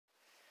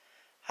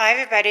Hi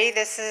everybody,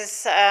 this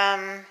is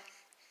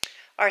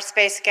our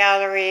Space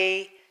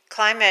Gallery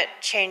climate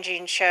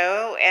changing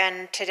show,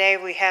 and today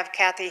we have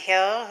Kathy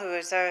Hill, who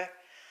is a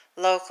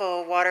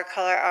local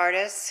watercolor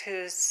artist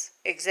who's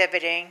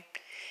exhibiting,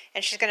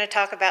 and she's going to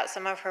talk about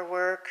some of her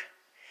work.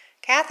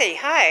 Kathy,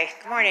 hi,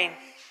 good morning.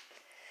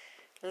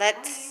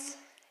 Let's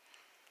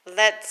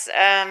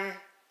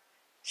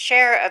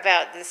share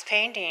about this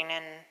painting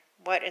and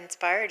what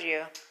inspired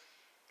you.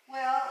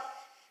 Well,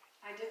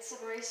 I did some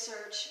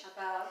research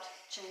about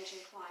changing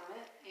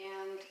climate,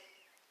 and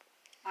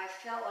I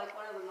felt like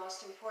one of the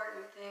most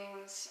important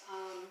things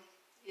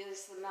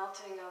is the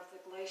melting of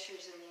the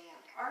glaciers in the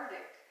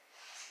Antarctic.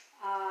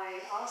 I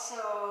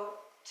also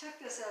took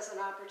this as an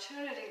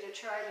opportunity to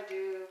try to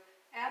do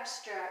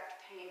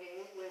abstract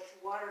painting with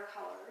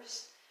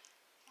watercolors.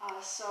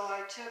 So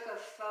I took a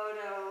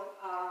photo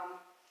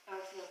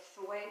of the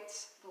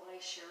Thwaites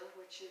Glacier,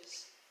 which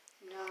is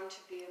known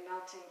to be a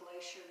melting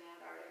glacier in the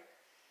Antarctic,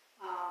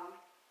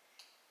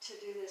 to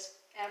do this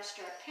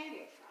abstract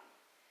painting from.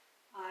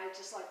 I'd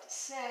just like to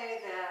say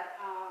that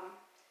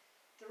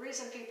the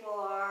reason people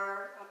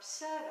are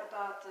upset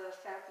about the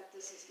fact that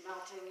this is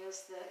melting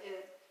is that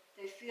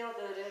they feel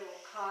that it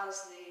will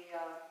cause the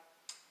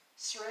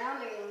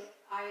surrounding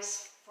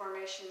ice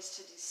formations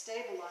to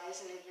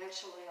destabilize, and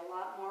eventually a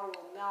lot more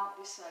will melt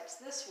besides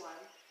this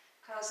one,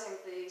 causing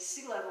the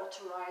sea level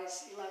to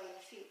rise 11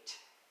 feet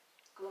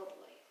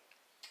globally.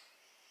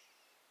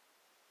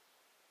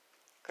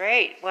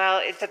 Great.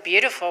 Well, it's a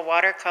beautiful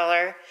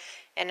watercolor,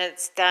 and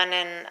it's done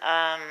in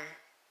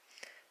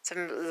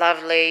some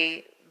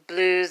lovely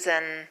blues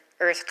and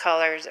earth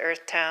colors,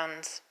 earth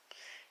tones,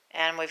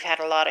 and we've had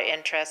a lot of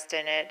interest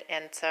in it.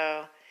 And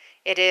so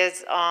it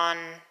is on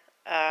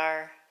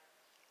our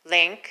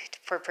link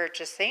for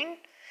purchasing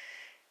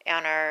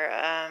on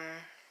our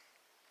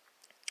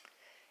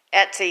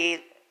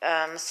Etsy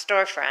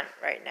storefront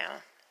right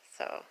now.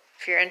 So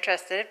if you're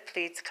interested,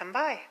 please come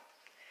by.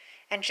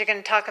 And she's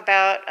going to talk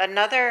about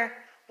another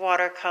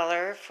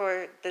watercolor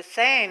for the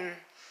same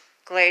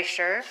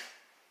glacier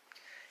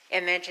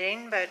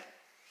imaging, but...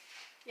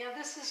 Yeah,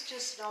 this is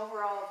just an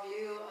overall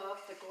view of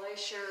the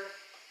glacier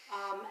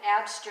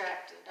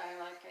abstracted.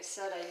 Like I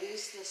said, I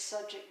used this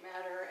subject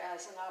matter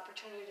as an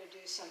opportunity to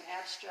do some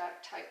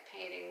abstract type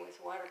painting with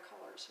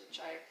watercolors, which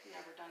I've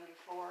never done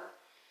before.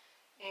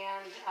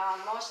 And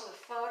most of the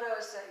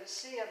photos that you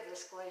see of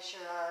this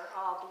glacier are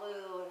all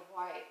blue and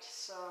white,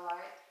 so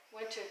I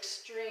went to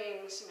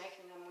extremes,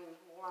 making them with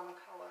warm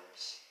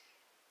colors.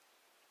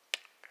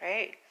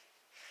 Great.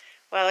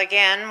 Well,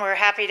 again, we're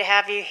happy to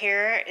have you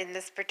here in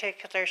this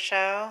particular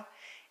show,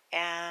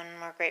 and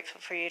we're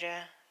grateful for you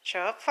to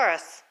show up for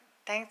us.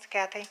 Thanks,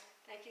 Kathy.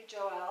 Thank you,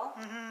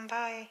 Joelle.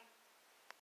 Bye.